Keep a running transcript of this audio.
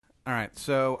All right,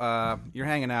 so you're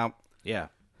hanging out. Yeah.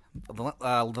 The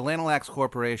Lanolax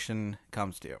Corporation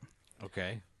comes to you.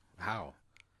 Okay. How?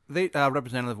 The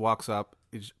representative walks up,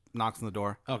 he just knocks on the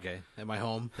door. Okay. At my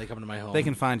home. They come to my home. They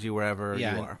can find you wherever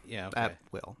Yeah, you are. yeah, okay. At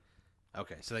will.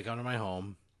 Okay. So they come to my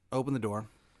home. Open the door,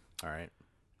 All right.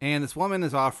 and this woman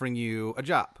is offering you a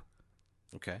job.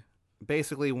 Okay.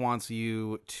 Basically wants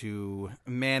you to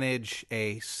manage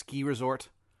a ski resort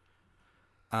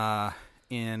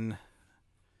in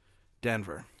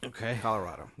Denver, Okay.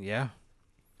 Colorado. Yeah.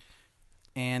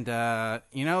 And,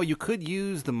 you could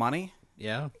use the money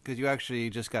Yeah. because you actually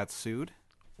just got sued.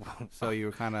 So you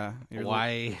were kind of...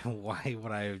 Why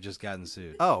would I have just gotten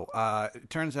sued? Oh, it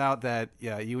turns out that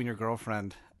you and your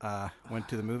girlfriend went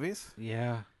to the movies,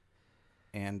 Yeah.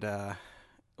 and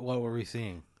What were we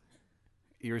seeing?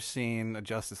 you were seeing a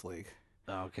Justice League.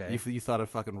 Okay. You thought it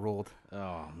fucking ruled.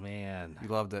 Oh man. You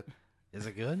loved it. Is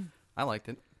it good? I liked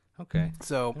it. Okay.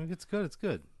 So I mean, it's good. It's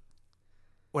good.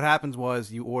 what happens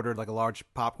was you ordered like a large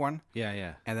popcorn, Yeah.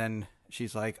 Yeah. and then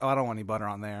she's like, "Oh, I don't want any butter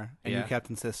on there," and you Yeah. kept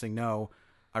insisting, "No,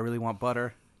 I really want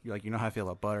butter." You're like, "You know how I feel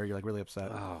about butter." You're like really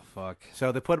upset. Oh fuck.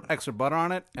 So they put extra butter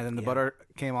on it, and then the Yeah. butter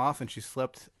came off, and she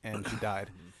slipped, and she died.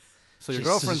 So your She-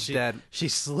 girlfriend's she- dead She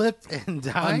slipped and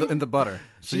died. in the butter.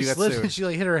 So She you got slipped sued. and she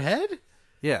like hit her head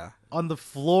Yeah, on the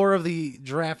floor of the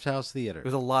Draft House Theater.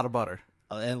 there's a lot of butter.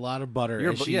 And a lot of butter.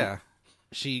 You're and yeah,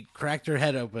 She cracked her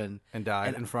head open. and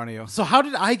died in front of you So how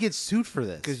did I get sued for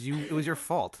this? because it was your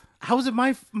fault. How is it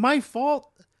my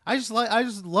fault? I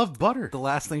just love butter. The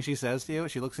last thing she says to you,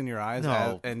 she looks in your eyes,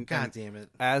 No, and God damn it.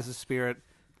 as the spirit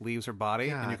leaves her body,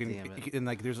 and God damn it. you can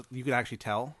like you can actually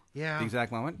tell Yeah. the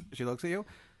exact moment she looks at you,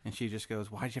 and she just goes,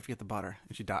 "Why did you have to get the butter?"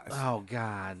 And she dies. Oh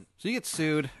God. So you get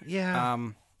sued. Yeah.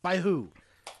 By who?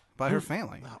 By her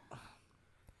family.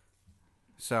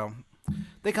 So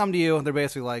they come to you. They're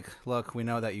basically like, "Look, we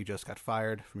know that you just got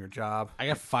fired from your job." I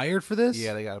got fired for this?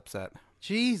 Yeah, they got upset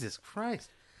Jesus Christ.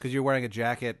 because you're wearing a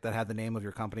jacket that had the name of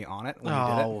your company on it when you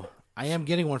did it. Oh, I am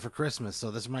getting one for Christmas,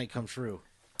 so this might come true.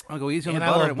 I'll go easy on And the I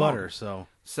butter. love it won't. butter, so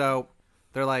So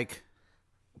they're like,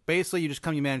 basically,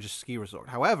 you manage a ski resort.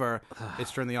 However,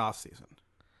 it's during the off season,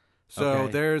 so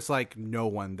Okay. there's like no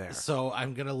one there. so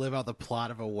I'm gonna live out the plot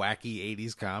of a wacky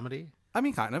 '80s comedy. I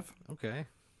mean, kind of. Okay.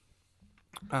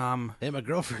 Um, Hey, my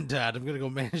girlfriend died. I'm gonna go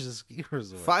manage the ski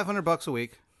resort. $500 a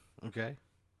week, Okay.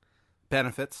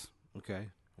 benefits Okay.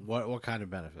 What kind of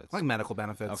benefits? like medical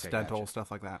benefits, Okay, dental gotcha.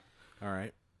 stuff like that. All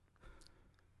right.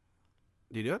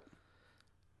 Do you do it?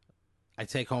 I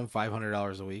take home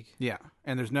 $500 a week. Yeah,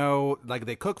 and there's no like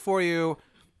they cook for you.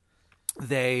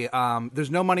 They there's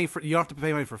no money for you don't have to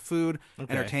pay money for food,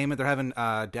 Okay. entertainment. They're having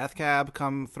Death Cab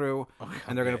come through,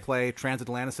 and they're going to okay. play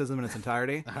Transatlanticism in its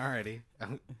entirety. Alrighty.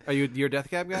 Are you're a Death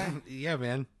Cab guy? Yeah,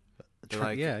 man. They're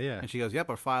like, yeah. And she goes, "Yep,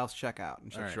 our files check out,"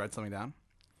 and she All right. writes something down.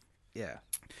 Yeah.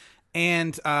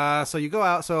 And so you go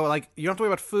out. So like you don't have to worry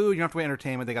about food. You don't have to worry about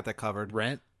entertainment. They got that covered.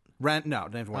 Rent? Rent? No,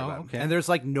 don't have to worry Oh, about it. okay. And there's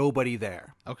like nobody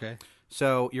there. Okay.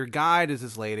 So your guide is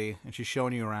this lady, and she's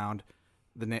showing you around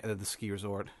the ski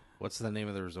resort. What's the name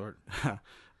of the resort?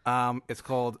 It's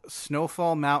called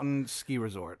Snowfall Mountain Ski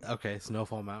Resort. Okay,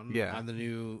 Snowfall Mountain. Yeah. I'm the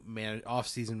new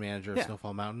off-season manager of Yeah.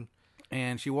 Snowfall Mountain.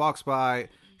 And she walks by.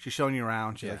 She's showing you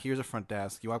around. She's Yeah. like, "Here's a front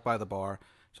desk." You walk by the bar.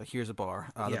 She's like, "Here's a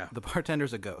bar." Yeah. The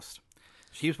bartender's a ghost.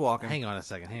 She keeps walking. Hang on a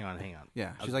second. Hang on.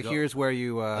 Yeah. A She's like, go- "Here's where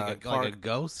you like a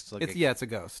ghost? Like it's a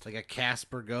ghost. like a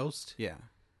Casper ghost? Yeah.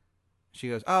 She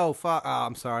goes, "Oh fuck!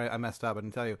 I'm sorry, I messed up. I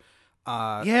didn't tell you."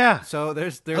 Yeah. So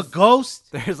there's A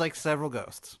ghost? there's like several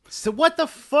ghosts. So what the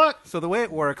fuck? So the way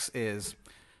it works is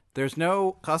there's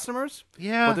no customers.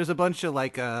 Yeah. But there's a bunch of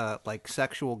like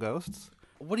sexual ghosts.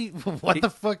 What do you? What the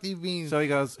fuck do you mean?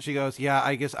 So she goes, "Yeah,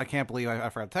 I guess I can't believe I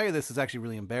forgot to tell you this. Is actually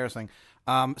really embarrassing."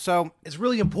 So it's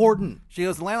really important. she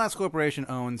goes, "The Landlords Corporation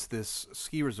owns this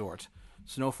ski resort,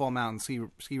 Snowfall Mountain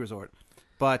Ski Resort,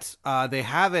 but they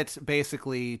have it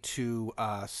basically to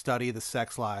study the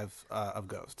sex life of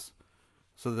ghosts.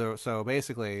 So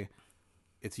basically,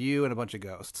 it's you and a bunch of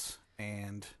ghosts,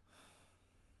 and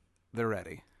they're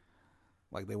ready,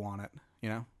 like they want it. You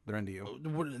know, they're into you.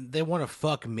 They want to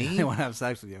fuck me? They want to have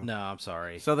sex with you. No, I'm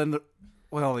sorry. So then,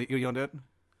 you don't do it."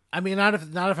 I mean, not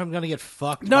if I'm gonna get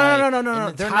fucked. No, by no.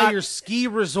 An They're entire not- ski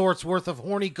resort's worth of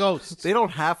horny ghosts. You don't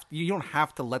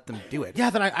have to let them do it. Yeah,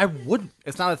 then I wouldn't.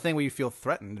 It's not a thing where you feel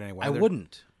threatened in any way. I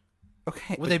wouldn't.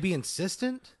 Okay. Would they be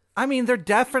insistent? I mean, they're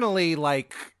definitely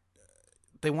like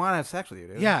they want to have sex with you,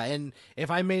 dude. Yeah, and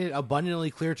if I made it abundantly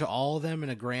clear to all of them in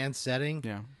a grand setting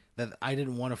Yeah. that I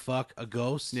didn't want to fuck a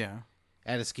ghost Yeah.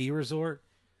 at a ski resort,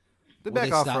 They would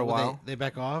back off stop? for a Would while. They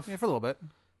back off? Yeah, for a little bit.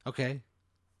 Okay.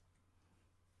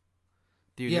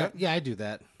 Do you do Yeah, it? yeah, I do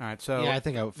that. All right. So Yeah, I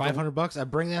think $500. I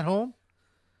bring that home.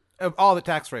 all the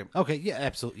tax free. Okay, yeah,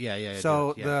 absolutely. Yeah, yeah. I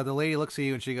So do it, yeah. the lady looks at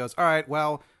you and she goes, "All right,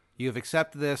 well, you've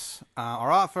accepted this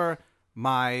our offer.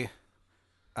 My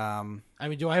I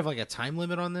mean, do I have like a time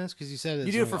limit on this? Because you said it's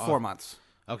you do it only for 4 months."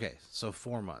 Okay, so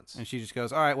 4 months. And she just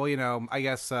goes, "All right, well, I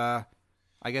guess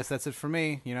that's it for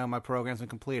me. My program's been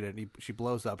completed." She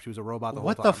blows up. She was a robot the whole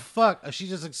What time. the fuck? She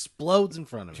just explodes in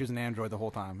front of me. She was an android the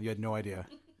whole time. You had no idea.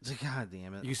 It's like, God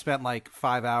damn it. You spent like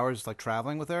 5 hours like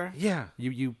traveling with her. Yeah.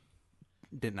 You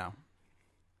didn't know.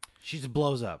 She just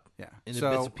blows up. Yeah. Into So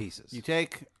bits and pieces. you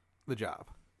take the job.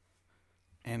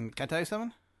 And can I tell you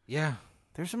something? Yeah.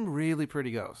 There's some really pretty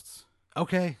ghosts.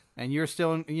 Okay. And you're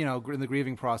still, in the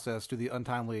grieving process to the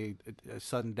untimely,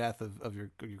 sudden death of your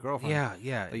girlfriend. Yeah,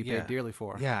 yeah. That you yeah. paid dearly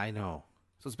for. Yeah, I know.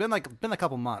 So it's been a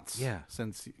couple months. Yeah.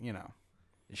 Since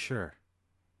Sure.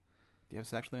 Do you have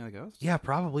sex with any of the ghosts? Yeah,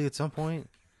 probably at some point.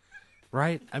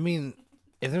 Right? I mean,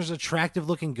 if there's attractive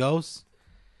looking ghosts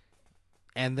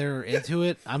and they're into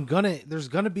it, there's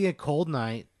gonna be a cold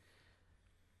night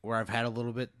where I've had a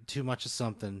little bit too much of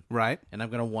something. Right. And I'm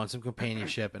gonna want some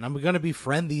companionship and I'm gonna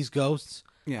befriend these ghosts.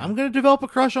 Yeah. I'm gonna develop a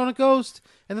crush on a ghost,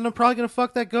 and then I'm probably gonna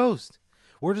fuck that ghost.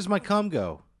 Where does my cum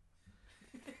go?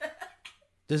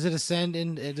 Does it ascend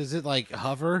in? Does it like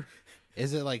hover?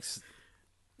 Is it like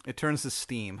It turns to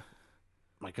steam.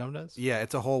 my cum does? Yeah,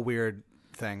 it's a whole weird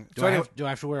thing. Do I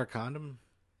have to wear a condom?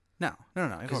 No. You don't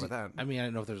know about that. I mean, I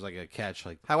don't know if there's like a catch.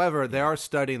 Like, However, they are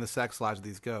studying the sex lives of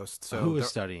these ghosts. So who is they're-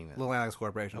 studying that? Little Alex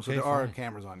Corporation. So Okay, there are fine.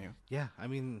 cameras on you. Yeah, I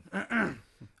mean,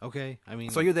 okay. I mean,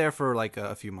 So you're there for like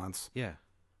a few months, yeah.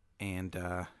 and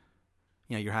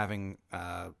you're having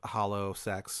hollow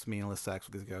sex, meaningless sex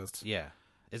with these ghosts. Yeah.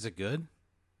 Is it good?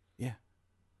 Yeah.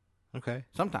 Okay.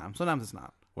 Sometimes it's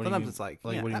not. What do you Sometimes mean? it's like,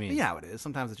 Like, what do you mean? Yeah, it is.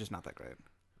 Sometimes it's just not that great.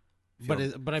 But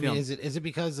I mean, feel- is it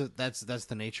because that's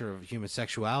the nature of human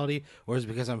sexuality, or is it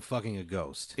because I'm fucking a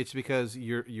ghost? It's because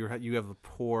you have a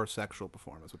poor sexual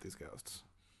performance with these ghosts.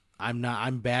 I'm not.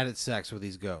 I'm bad at sex with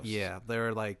these ghosts. Yeah,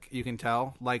 they're like, you can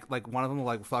tell. Like one of them will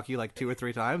like fuck you like 2 or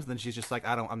 3 times, then she's just like,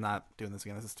 I'm not doing this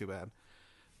again. This is too bad.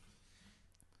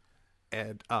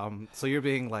 And so you're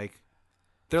being like,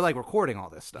 they're like recording all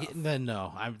this stuff. Then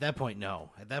no. At that point, no.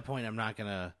 At that point, I'm not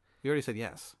gonna. You already said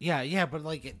yes. Yeah. But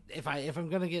like, if I'm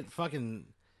gonna get fucking,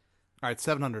 All right,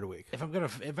 $700 a week. if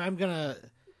I'm gonna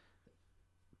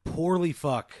poorly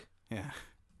fuck Yeah,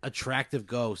 attractive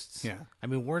ghosts. Yeah. I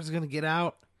mean, word's gonna get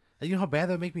out. You know how bad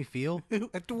that would make me feel.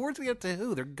 towards the to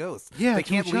who? They're ghosts. Yeah, they to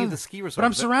can't each leave other. the ski resort. But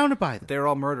I'm surrounded by them. They're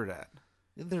all murdered at.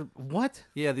 They're what?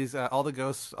 Yeah, these all the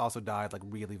ghosts also died like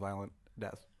really violent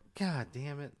deaths. God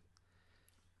damn it!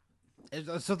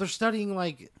 So they're studying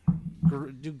like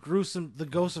the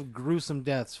ghosts of gruesome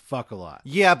deaths. Fuck a lot.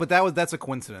 Yeah, but that's a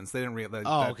coincidence. They didn't realize.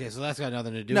 Oh, okay. So that's got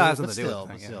nothing to do. No, with that's it, nothing to do still, with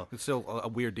but it. Yeah. still. It's still a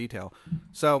weird detail.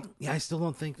 So Yeah, I still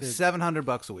don't think that.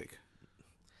 $700 a week.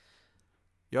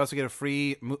 You also get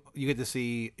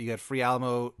you get free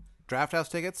Alamo Draft House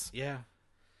tickets, Yeah,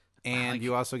 and Like-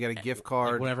 you also get a gift like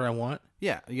card. whatever I want.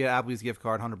 Yeah, you get Applebee's gift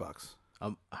card, $100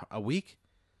 A week,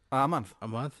 a month. a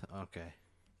month. Okay.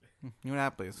 You and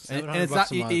Applebee's, and $700 it's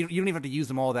not a you, month. you don't even have to use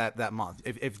them all that month.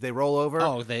 If they roll over,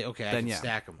 Oh, they okay. I then can yeah,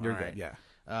 stack them. You're All good. right.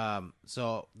 Yeah.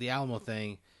 So the Alamo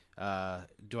thing.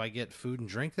 Do I get food and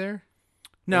drink there?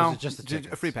 No, is it just the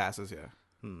tickets? free passes. Yeah,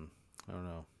 I don't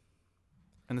know.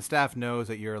 and the staff knows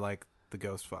that you're like the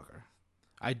ghost fucker.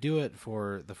 I do it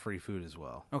for the free food as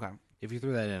well. Okay, If you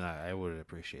threw that in, I would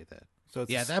appreciate that. so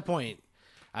it's Yeah, at that point,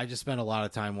 I just spent a lot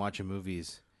of time watching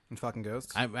movies. and fucking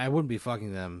ghosts. I wouldn't be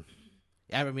fucking them.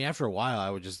 I mean, after a while, I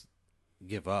would just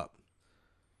give up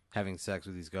having sex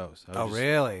with these ghosts. I would Oh, just-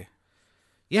 really?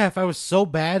 Yeah, if I was so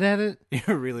bad at it,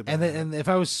 You're really bad. and if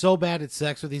I was so bad at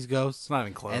sex with these ghosts, It's not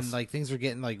even close. and like things are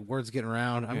getting like words getting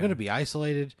around, I'm Yeah. gonna be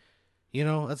isolated. You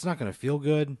know, that's not gonna feel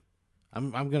good.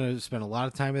 I'm gonna spend a lot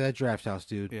of time at that draft house,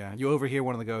 dude. Yeah, you overhear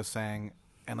one of the ghosts saying,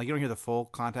 and like you don't hear the full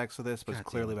context of this, but God it's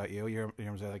clearly about you. You hear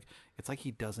him say like, "It's like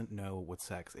he doesn't know what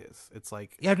sex is." It's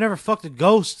like Yeah, I've never fucked a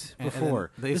ghost And then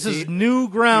before. they This see- is new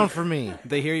ground for me.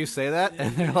 they hear you say that,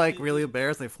 and they're like really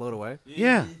embarrassed. They float away,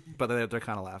 Yeah. but they're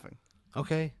kind of laughing.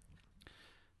 Okay.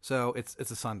 So it's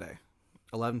a Sunday,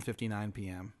 11:59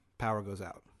 p.m. Power goes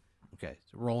out. Okay.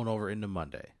 So rolling over into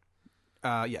Monday.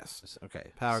 Yes,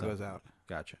 Okay. power so- goes out.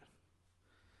 Gotcha.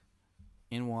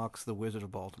 In walks the Wizard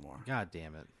of Baltimore. God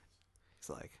damn it. It's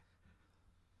like,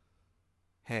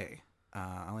 hey,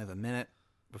 I only have a minute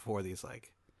before these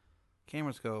like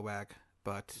cameras go back,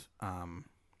 but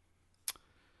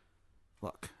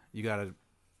look, you gotta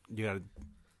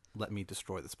let me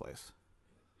destroy this place.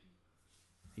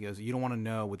 He goes, you don't want to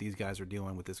know what these guys are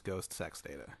doing with this ghost sex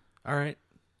data. All right.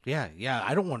 Yeah.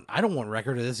 I don't want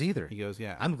record of this either. He goes,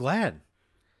 yeah. I'm glad.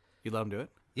 You let him do it?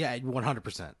 Yeah,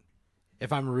 100%.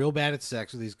 If I'm real bad at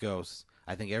sex with these ghosts,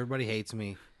 I think everybody hates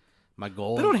me. My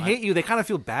goal. They don't hate you. They kind of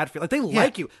feel bad for you. Like they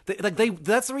like you.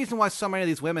 That's the reason why so many of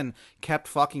these women kept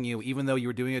fucking you, even though you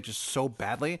were doing it just so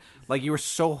badly. Like you were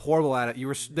so horrible at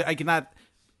it. I cannot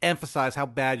emphasize how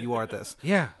bad you are at this.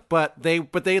 Yeah. But they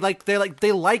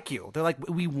like you. They're like,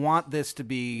 we want this to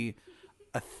be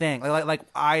a thing. Like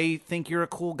I think you're a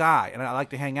cool guy, and I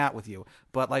like to hang out with you.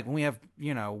 But like when we have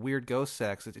weird ghost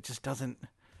sex, it just doesn't.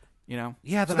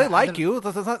 Yeah, so they like you.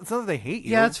 It's not that they hate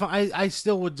you. Yeah, that's fine. I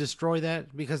still would destroy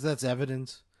that because that's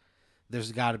evidence.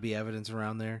 There's got to be evidence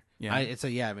around there. Yeah,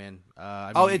 man.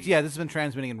 This has been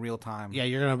transmitting in real time. Yeah,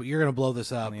 you're gonna blow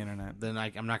this up on the internet. Then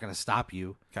I'm not gonna stop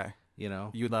you. Okay,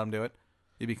 you'd let them do it.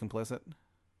 You'd be complicit.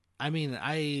 I mean,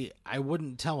 I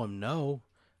wouldn't tell him no.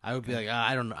 I would be like,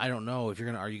 I don't know if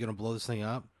are you gonna blow this thing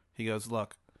up? He goes,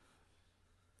 look,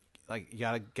 like you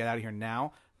gotta get out of here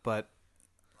now, but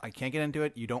I can't get into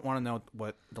it. You don't want to know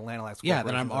what the Land Alaska. Yeah,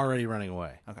 then I'm already running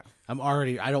away. Okay.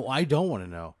 I don't want to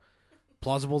know.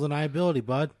 Plausible deniability,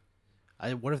 bud.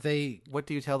 What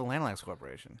do you tell the Land Alaska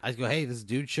Corporation? I go, hey, this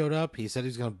dude showed up. He said he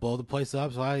was going to blow the place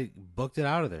up, so I booked it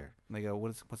out of there. And they go,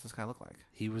 what's this guy look like?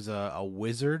 He was a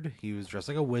wizard. He was dressed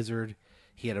like a wizard.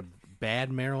 He had a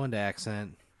bad Maryland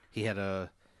accent. He had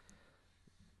a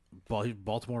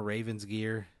Baltimore Ravens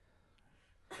gear.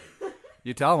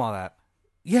 You tell him all that.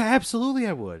 Yeah, absolutely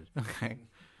I would. Okay.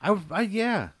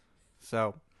 Yeah.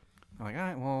 So, I'm like, all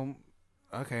right, well,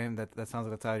 okay, that sounds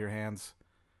like it's out of your hands.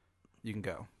 You can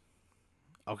go.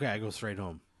 Okay, I go straight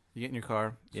home. You get in your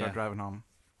car, start driving home.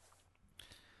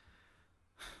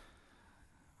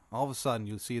 All of a sudden,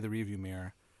 you see the rearview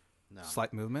mirror. No.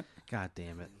 Slight movement. God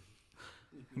damn it.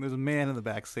 And there's a man in the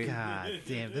back seat. God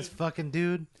damn, this fucking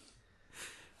dude.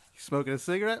 He's smoking a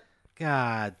cigarette.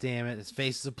 God damn it. His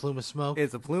face is a plume of smoke.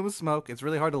 It's a plume of smoke. It's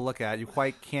really hard to look at. You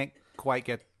can't quite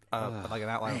get like an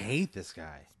outline. I hate this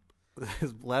guy.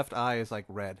 His left eye is like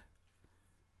red.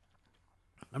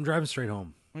 I'm driving straight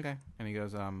home. Okay. And he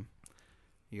goes,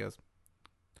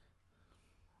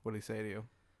 what did he say to you?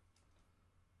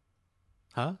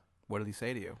 Huh? What did he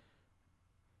say to you?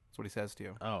 That's what he says to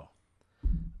you. Oh.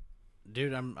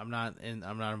 Dude, I'm not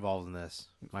involved in this.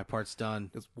 My part's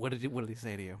done. What did he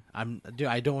say to you? I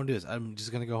don't want to do this. I'm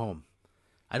just gonna go home.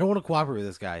 I don't want to cooperate with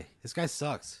this guy. This guy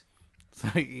sucks. So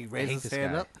he raises his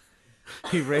hand up.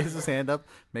 He raises his hand up,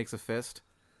 makes a fist.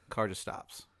 Car just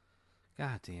stops.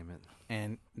 God damn it.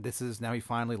 And this is now he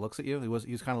finally looks at you. He was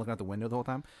kind of looking out the window the whole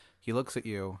time. He looks at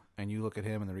you, and you look at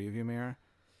him in the rearview mirror,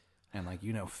 and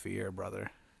fear,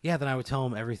 brother. Yeah, then I would tell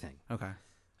him everything. Okay.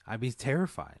 I'd be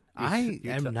terrified. I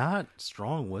am not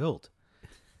strong-willed.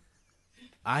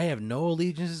 I have no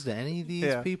allegiances to any of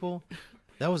these people.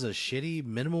 That was a shitty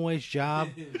minimum wage job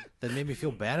that made me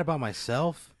feel bad about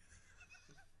myself.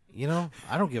 I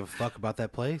don't give a fuck about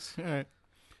that place. All right.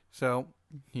 So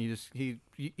he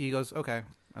goes, okay,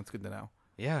 that's good to know.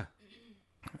 Yeah.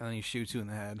 And then he shoots you in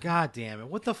the head. God damn it.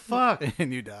 What the fuck?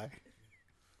 And you die.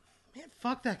 Man,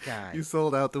 fuck that guy. You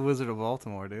sold out the Wizard of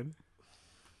Baltimore, dude.